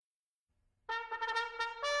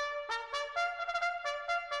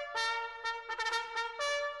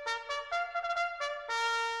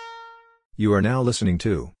You are now listening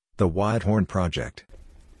to The Wide Horn Project.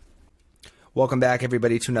 Welcome back,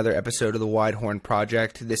 everybody, to another episode of The Wide Horn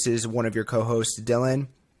Project. This is one of your co-hosts, Dylan.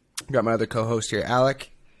 Got my other co-host here,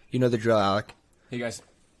 Alec. You know the drill, Alec. Hey, guys.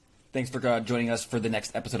 Thanks for joining us for the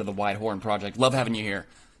next episode of The Wide Horn Project. Love having you here.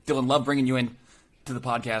 Dylan, love bringing you in to the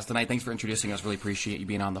podcast tonight. Thanks for introducing us. Really appreciate you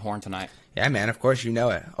being on the horn tonight. Yeah, man, of course, you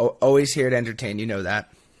know it. Always here to entertain, you know that.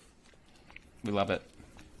 We love it.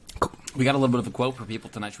 We got a little bit of a quote for people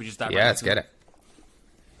tonight. Should we just dive right into it? Yeah, let's get it.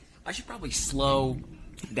 I should probably slow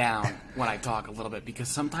down when I talk a little bit, because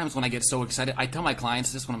sometimes when I get so excited, I tell my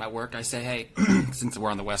clients this when I'm at work. I say, hey, since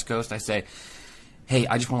we're on the West Coast, I say, hey,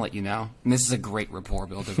 I just want to let you know, and this is a great rapport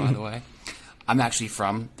builder, by the way, I'm actually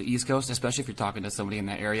from the East Coast, especially if you're talking to somebody in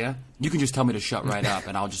that area. You can just tell me to shut right up,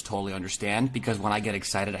 and I'll just totally understand, because when I get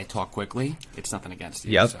excited, I talk quickly. It's nothing against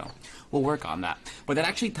you, so we'll work on that. But that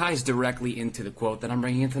actually ties directly into the quote that I'm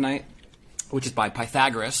bringing in tonight, which is by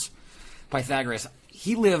Pythagoras. Pythagoras,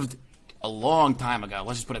 he lived a long time ago.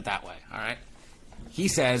 Let's just put it that way, all right? He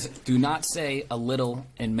says, do not say a little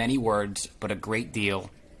in many words, but a great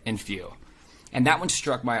deal in few. And that one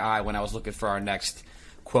struck my eye when I was looking for our next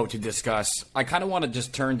quote to discuss. I kind of want to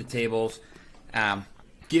just turn the tables,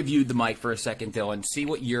 give you the mic for a second, Dylan, see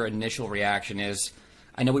what your initial reaction is.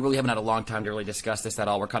 I know we really haven't had a long time to really discuss this at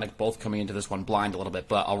all. We're kind of both coming into this one blind a little bit,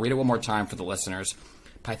 but I'll read it one more time for the listeners.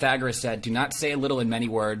 Pythagoras said, do not say a little in many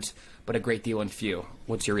words, but a great deal in few.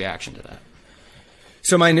 What's your reaction to that?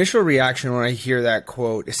 So my initial reaction when I hear that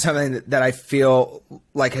quote is something that I feel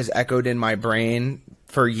like has echoed in my brain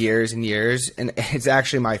for years and years, and it's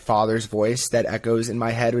actually my father's voice that echoes in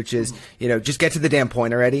my head, which is, you know, just get to the damn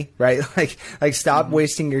point already, right? Like stop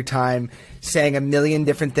wasting your time saying a million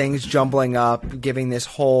different things, jumbling up, giving this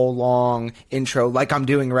whole long intro like I'm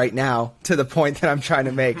doing right now to the point that I'm trying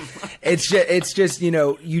to make. It's just, you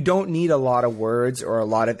know, you don't need a lot of words or a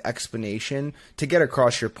lot of explanation to get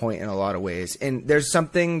across your point in a lot of ways. And there's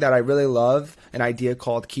something that I really love, an idea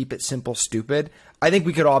called keep it simple, stupid. I think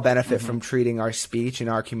we could all benefit from treating our speech and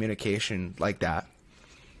our communication like that.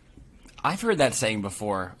 I've heard that saying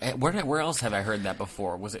before. Where else have I heard that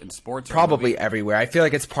before? Was it in sports? Probably everywhere. I feel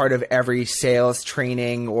like it's part of every sales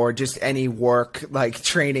training or just any work, like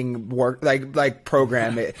training work, like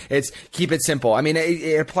program. It's keep it simple. I mean,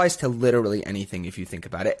 it applies to literally anything if you think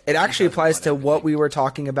about it. It actually applies to what we were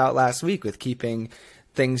talking about last week with keeping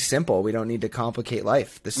things simple. We don't need to complicate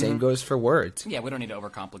life. The same goes for words. Yeah, we don't need to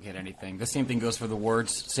overcomplicate anything. The same thing goes for the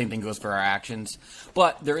words. Same thing goes for our actions.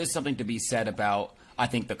 But there is something to be said about, I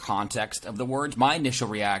think, the context of the words. My initial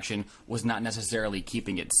reaction was not necessarily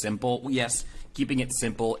keeping it simple. Yes, keeping it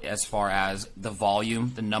simple as far as the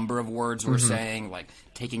volume, the number of words we're saying, like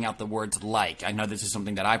taking out the words like. I know this is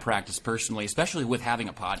something that I practice personally, especially with having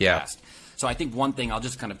a podcast. Yeah. So I think one thing, I'll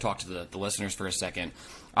just kind of talk to the listeners for a second.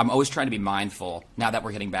 I'm always trying to be mindful, now that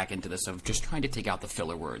we're getting back into this, of just trying to take out the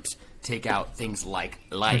filler words. Take out things like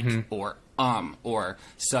or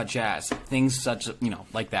such as, things such, you know,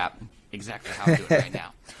 like that. Exactly how I'm doing right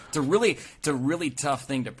now. It's a really tough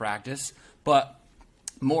thing to practice, but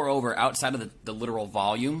moreover, outside of the literal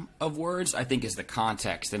volume of words, I think is the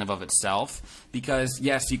context in and of itself. Because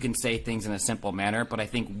yes, you can say things in a simple manner, but I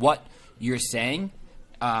think what you're saying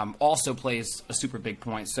also plays a super big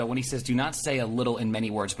point. So when he says, do not say a little in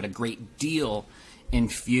many words, but a great deal in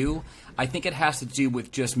few, I think it has to do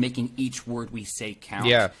with just making each word we say count.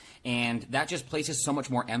 Yeah. And that just places so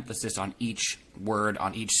much more emphasis on each word,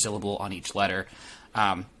 on each syllable, on each letter.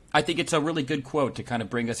 I think it's a really good quote to kind of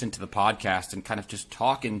bring us into the podcast and kind of just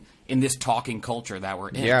talk in this talking culture that we're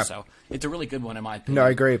in. Yeah. So it's a really good one in my opinion. No, I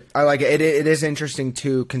agree. I like it. It is interesting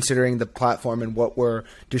too, considering the platform and what we're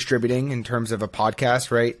distributing in terms of a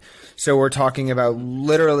podcast, right? So we're talking about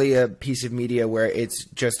literally a piece of media where it's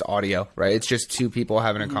just audio, right? It's just two people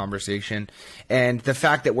having a conversation. And the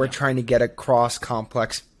fact that we're trying to get across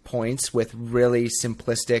complex points with really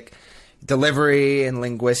simplistic delivery and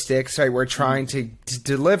linguistics, right? We're trying to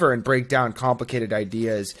deliver and break down complicated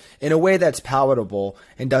ideas in a way that's palatable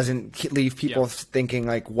and doesn't leave people thinking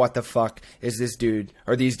like, what the fuck is this dude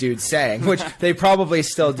or these dudes saying? Which they probably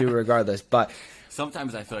still do regardless. But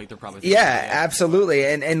sometimes I feel like they're probably absolutely.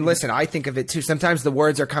 And listen, I think of it too. Sometimes the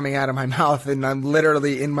words are coming out of my mouth and I'm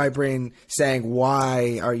literally in my brain saying,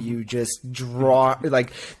 why are you just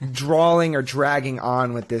drawling or dragging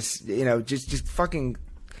on with this, you know, just fucking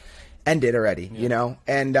end it already, you know?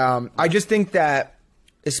 And I just think that,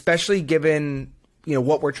 especially given, you know,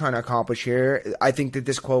 what we're trying to accomplish here, I think that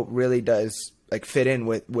this quote really does like fit in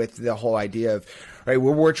with the whole idea of, right,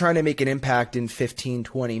 we're trying to make an impact in 15,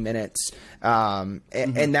 20 minutes. And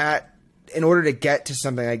that in order to get to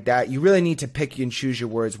something like that, you really need to pick and choose your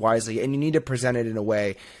words wisely, and you need to present it in a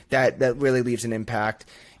way that really leaves an impact.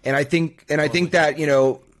 And I think that, you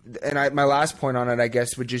know, my last point on it, I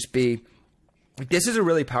guess, would just be, this is a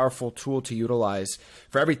really powerful tool to utilize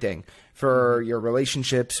for everything, for your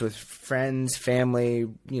relationships with friends, family,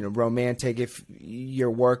 you know, romantic, if you're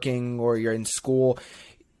working or you're in school.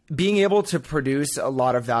 Being able to produce a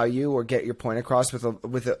lot of value or get your point across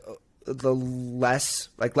the less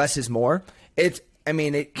is more. It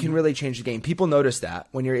can really change the game. People notice that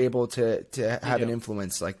when you're able to have an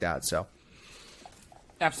influence like that. So,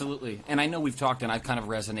 absolutely. And I know we've talked, and I've kind of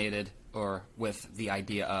resonated with the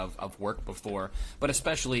idea of work before, but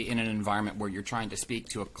especially in an environment where you're trying to speak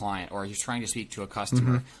to a client or you're trying to speak to a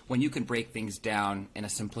customer, when you can break things down in a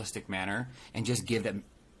simplistic manner and just give them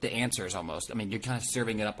the answers almost. I mean, you're kind of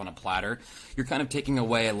serving it up on a platter. You're kind of taking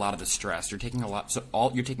away a lot of the stress. You're taking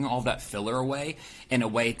you're taking all of that filler away in a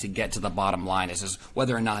way to get to the bottom line is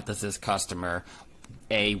whether or not does this customer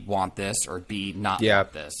A, want this, or B, not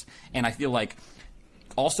want this. And I feel like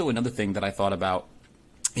also another thing that I thought about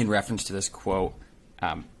in reference to this quote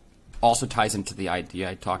also ties into the idea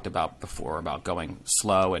I talked about before about going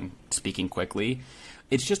slow and speaking quickly.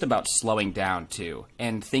 It's just about slowing down, too,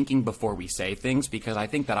 and thinking before we say things, because I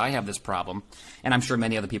think that I have this problem, and I'm sure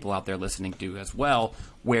many other people out there listening do as well,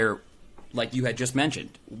 where, like you had just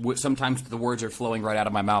mentioned, sometimes the words are flowing right out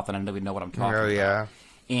of my mouth and I don't even know what I'm talking about.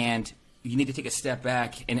 And you need to take a step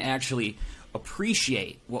back and actually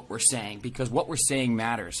appreciate what we're saying, because what we're saying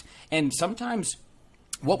matters. And sometimes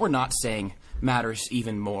what we're not saying matters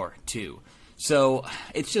even more, too. So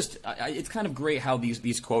it's just it's kind of great how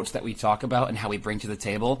these quotes that we talk about and how we bring to the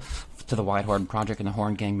table, to the Wide Horn Project and the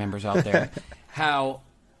Horn Gang members out there, how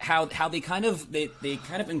they kind of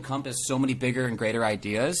encompass so many bigger and greater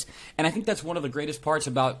ideas. And I think that's one of the greatest parts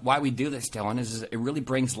about why we do this, Dylan, is it really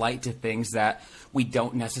brings light to things that we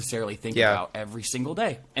don't necessarily think about every single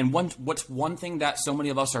day. And what's one thing that so many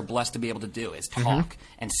of us are blessed to be able to do is talk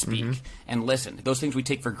and speak and listen. Those things we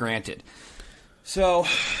take for granted. So,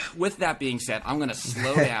 with that being said, I'm going to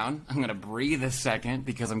slow down. I'm going to breathe a second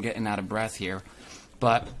because I'm getting out of breath here.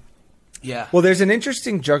 But, yeah. Well, there's an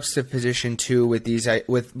interesting juxtaposition, too, with these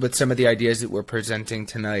with some of the ideas that we're presenting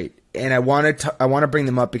tonight. And I want to bring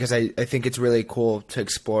them up because I think it's really cool to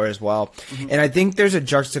explore as well. And I think there's a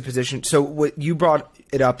juxtaposition. So, what you brought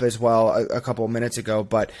it up as well a couple of minutes ago,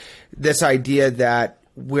 but this idea that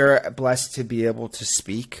we're blessed to be able to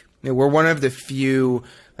speak. You know, we're one of the few...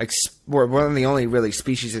 we're one of the only really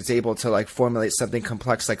species that's able to formulate something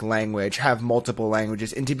complex like language, have multiple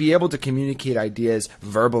languages, and to be able to communicate ideas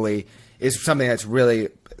verbally is something that's really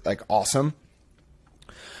awesome.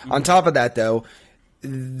 On top of that, though,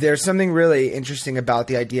 there's something really interesting about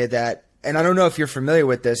the idea that, and I don't know if you're familiar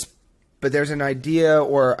with this, but there's an idea,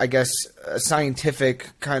 or I guess a scientific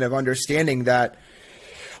kind of understanding that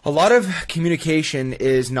a lot of communication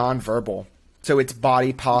is nonverbal. So it's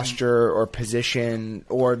body posture or position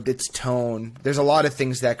or its tone. There's a lot of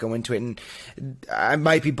things that go into it. And I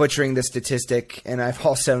might be butchering this statistic, and I've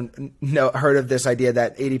also heard of this idea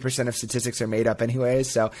that 80% of statistics are made up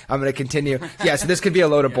anyways. So I'm going to continue. Yeah, so this could be a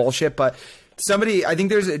load of bullshit, but I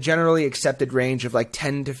think there's a generally accepted range of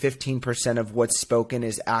 10 to 15% of what's spoken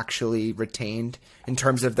is actually retained in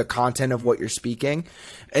terms of the content of what you're speaking.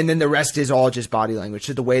 And then the rest is all just body language.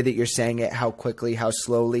 So the way that you're saying it, how quickly, how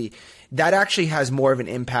slowly, that actually has more of an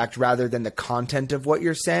impact rather than the content of what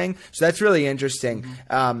you're saying. So that's really interesting.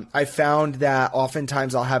 I found that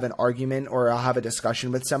oftentimes I'll have an argument or I'll have a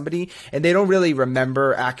discussion with somebody and they don't really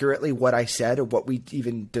remember accurately what I said or what we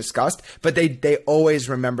even discussed, but they always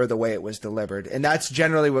remember the way it was delivered. And that's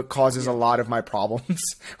generally what causes a lot of my problems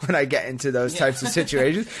when I get into those types of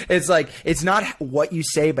situations. It's it's not what you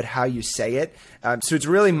say, but how you say it. So it's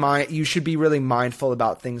really you should be really mindful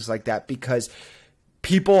about things like that because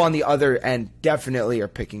people on the other end definitely are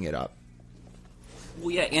picking it up. Well,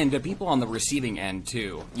 yeah, and the people on the receiving end,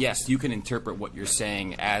 too. Yes, you can interpret what you're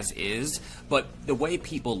saying as is, but the way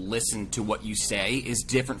people listen to what you say is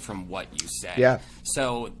different from what you say. Yeah.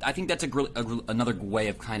 So I think that's another way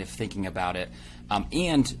of kind of thinking about it.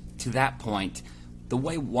 And to that point, the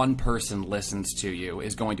way one person listens to you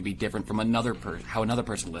is going to be different from how another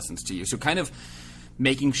person listens to you. So kind of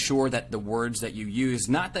making sure that the words that you use,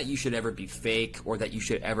 not that you should ever be fake or that you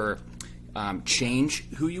should ever change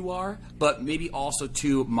who you are, but maybe also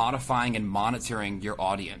to modifying and monitoring your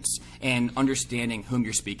audience and understanding whom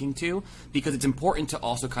you're speaking to, because it's important to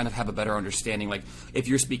also kind of have a better understanding. Like if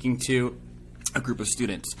you're speaking to a group of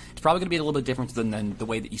students, it's probably going to be a little bit different than the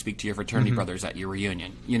way that you speak to your fraternity brothers at your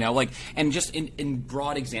reunion, and just in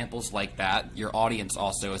broad examples like that, your audience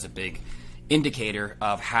also is a big indicator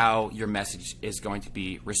of how your message is going to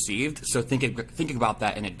be received. So thinking about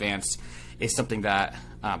that in advance is something that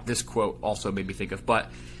this quote also made me think of.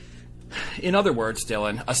 But in other words,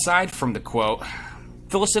 Dylan, aside from the quote,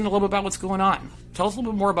 fill us in a little bit about what's going on. Tell us a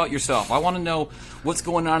little bit more about yourself. I want to know what's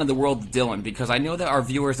going on in the world of Dylan, because I know that our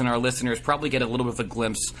viewers and our listeners probably get a little bit of a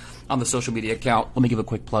glimpse on the social media account. Let me give a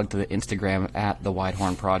quick plug to the Instagram at the Wide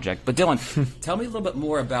Horn Project. But Dylan, tell me a little bit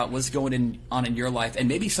more about what's going on in your life, and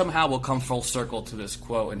maybe somehow we'll come full circle to this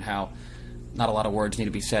quote and how not a lot of words need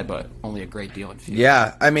to be said, but only a great deal in feel.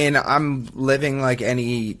 Yeah, I mean, I'm living like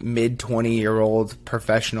any mid-20-year-old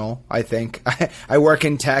professional, I think. I work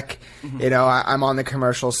in tech. You know, I'm on the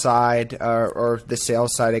commercial side or the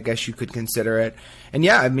sales side, I guess you could consider it. And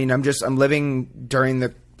yeah, I mean, I'm living during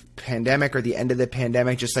the pandemic or the end of the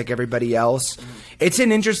pandemic, just like everybody else. It's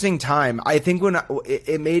an interesting time. I think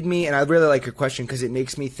it made me, and I really like your question because it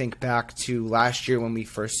makes me think back to last year when we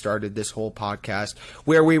first started this whole podcast,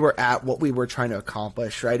 where we were at, what we were trying to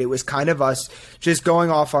accomplish, right? It was kind of us just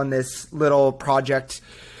going off on this little project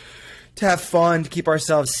to have fun, to keep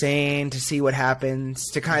ourselves sane, to see what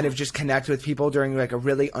happens, to kind of just connect with people during like a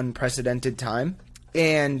really unprecedented time.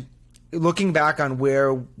 And looking back on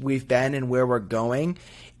where we've been and where we're going,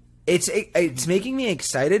 it's making me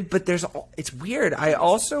excited, but it's weird. I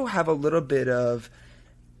also have a little bit of,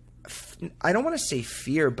 I don't want to say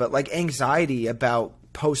fear, but like anxiety about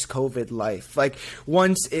post-COVID life. Like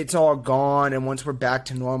once it's all gone and once we're back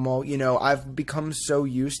to normal, you know, I've become so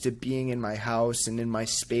used to being in my house and in my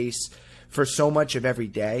space for so much of every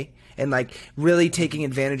day, and like really taking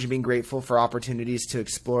advantage and being grateful for opportunities to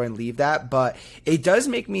explore and leave that. But it does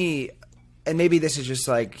make me, and maybe this is just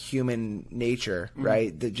like human nature,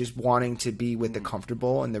 right? That just wanting to be with the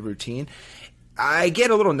comfortable and the routine. I get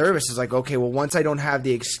a little nervous. It's like, okay, well, once I don't have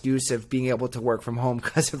the excuse of being able to work from home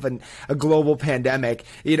because of a global pandemic,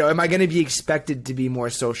 you know, am I going to be expected to be more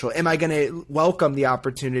social? Am I going to welcome the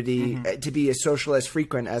opportunity to be as social as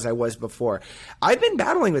frequent as I was before? I've been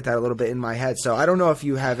battling with that a little bit in my head. So I don't know if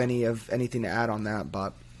you have anything to add on that,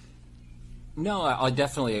 but. No, I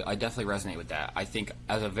definitely resonate with that. I think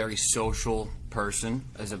as a very social person,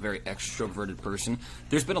 as a very extroverted person,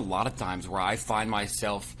 there's been a lot of times where I find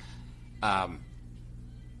myself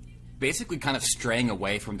basically kind of straying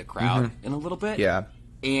away from the crowd in a little bit. Yeah.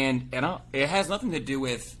 And it has nothing to do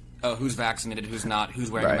with who's vaccinated, who's not,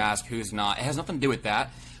 who's wearing a mask, who's not. It has nothing to do with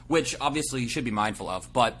that, which obviously you should be mindful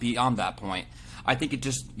of. But beyond that point, I think it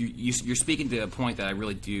just you're speaking to a point that I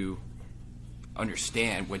really do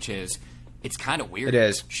understand, which is it's kind of weird. It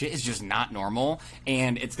is. Shit is just not normal,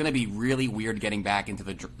 and it's going to be really weird getting back into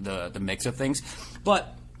the mix of things.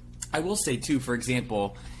 But I will say, too, for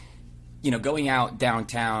example, you know, going out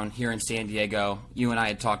downtown here in San Diego, you and I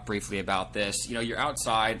had talked briefly about this. You know, you're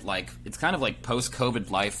outside, like, it's kind of like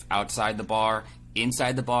post-COVID life outside the bar,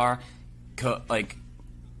 inside the bar.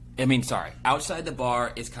 Outside the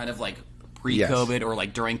bar is kind of like pre-COVID or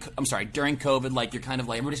like during COVID, like you're kind of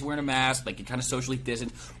like everybody's wearing a mask, like you're kind of socially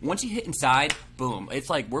distant. Once you hit inside, boom, it's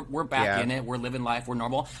like we're back in it, we're living life, we're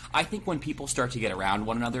normal. I think when people start to get around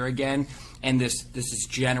one another again, and this is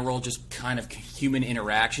general just kind of human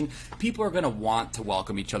interaction, people are going to want to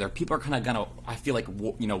welcome each other. People are kind of going to, I feel like,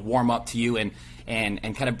 warm up to you and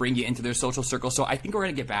kind of bring you into their social circle. So I think we're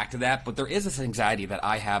going to get back to that, but there is this anxiety that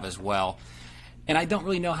I have as well, and I don't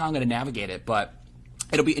really know how I'm going to navigate it, but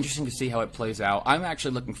it'll be interesting to see how it plays out. I'm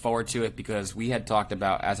actually looking forward to it because we had talked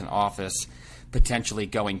about, as an office, potentially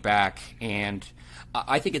going back, and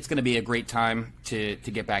I think it's going to be a great time to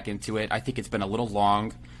get back into it. I think it's been a little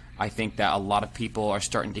long. I think that a lot of people are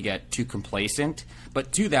starting to get too complacent.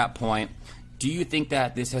 But to that point, do you think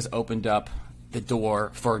that this has opened up the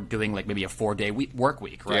door for doing like maybe a 4-day work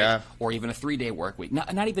week, right? Yeah. Or even a 3-day work week.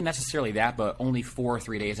 Not even necessarily that, but only 4 or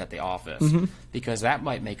 3 days at the office, because that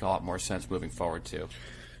might make a lot more sense moving forward too.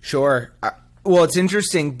 Sure. Well, it's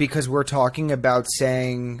interesting because we're talking about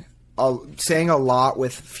saying a lot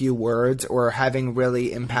with few words, or having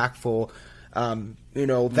really impactful,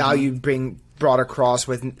 value being brought across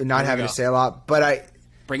with not having to say a lot. But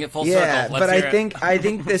bring it full circle. Let's but I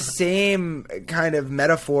think the same kind of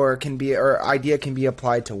metaphor idea can be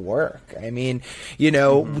applied to work. I mean,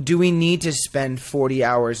 do we need to spend 40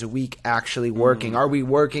 hours a week actually working? Are we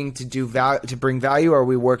working to bring value, or are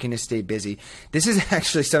we working to stay busy? This is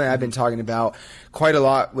actually something I've been talking about quite a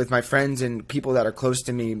lot with my friends and people that are close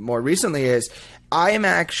to me more recently. Is I am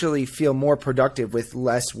actually feel more productive with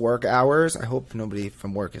less work hours. I hope nobody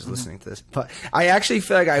from work is listening to this, but I actually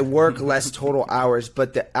feel like I work less total hours,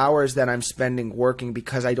 but the hours that I'm spending working,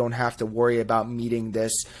 because I don't have to worry about meeting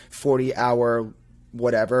this 40-hour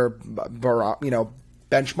whatever,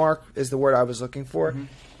 benchmark is the word I was looking for.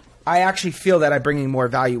 I actually feel that I'm bringing more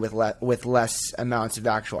value with less amounts of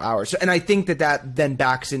actual hours. So, and I think that then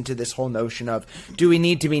backs into this whole notion of, do we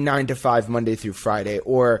need to be 9 to 5 Monday through Friday,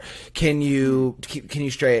 or can you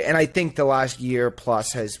stray? And I think the last year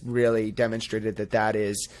plus has really demonstrated that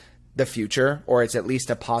is the future, or it's at least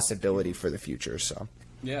a possibility for the future. So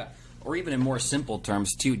yeah. Or even in more simple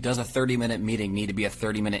terms, too, does a 30-minute meeting need to be a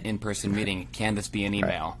 30-minute in-person meeting? Can this be an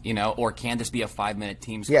email, or can this be a 5-minute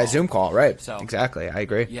Teams call? Yeah, Zoom call, right. So, exactly, I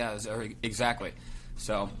agree. Yeah, exactly.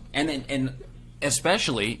 So, and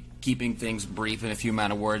especially keeping things brief in a few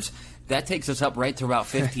amount of words, that takes us up right to about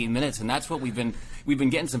 15 minutes, and that's what we've been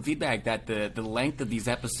getting some feedback that the length of these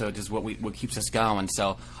episodes is what keeps us going.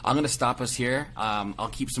 So I'm going to stop us here. I'll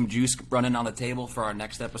keep some juice running on the table for our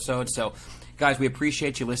next episode. So, guys, we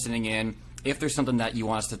appreciate you listening in. If there's something that you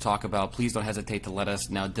want us to talk about, please don't hesitate to let us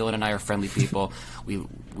know. Dylan and I are friendly people.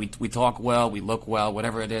 We talk well, we look well,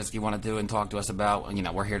 whatever it is you want to do and talk to us about,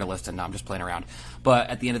 we're here to listen. No, I'm just playing around.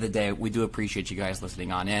 But at the end of the day, we do appreciate you guys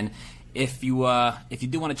listening on in. If you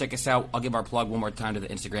do want to check us out, I'll give our plug one more time to the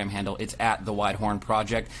Instagram handle. It's at The Wide Horn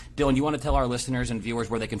Project. Dylan, you want to tell our listeners and viewers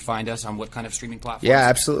where they can find us on what kind of streaming platforms? Yeah,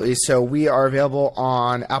 absolutely. So we are available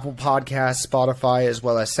on Apple Podcasts, Spotify, as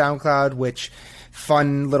well as SoundCloud, which,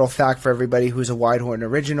 fun little fact for everybody who's a Wide Horn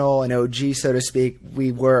original, an OG, so to speak,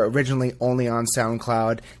 we were originally only on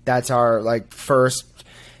SoundCloud. That's our first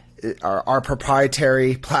our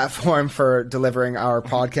proprietary platform for delivering our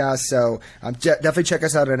podcast. So definitely check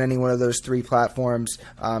us out on any one of those 3 platforms.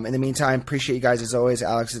 In the meantime, appreciate you guys as always.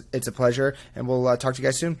 Alex, it's a pleasure, and we'll talk to you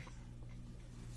guys soon.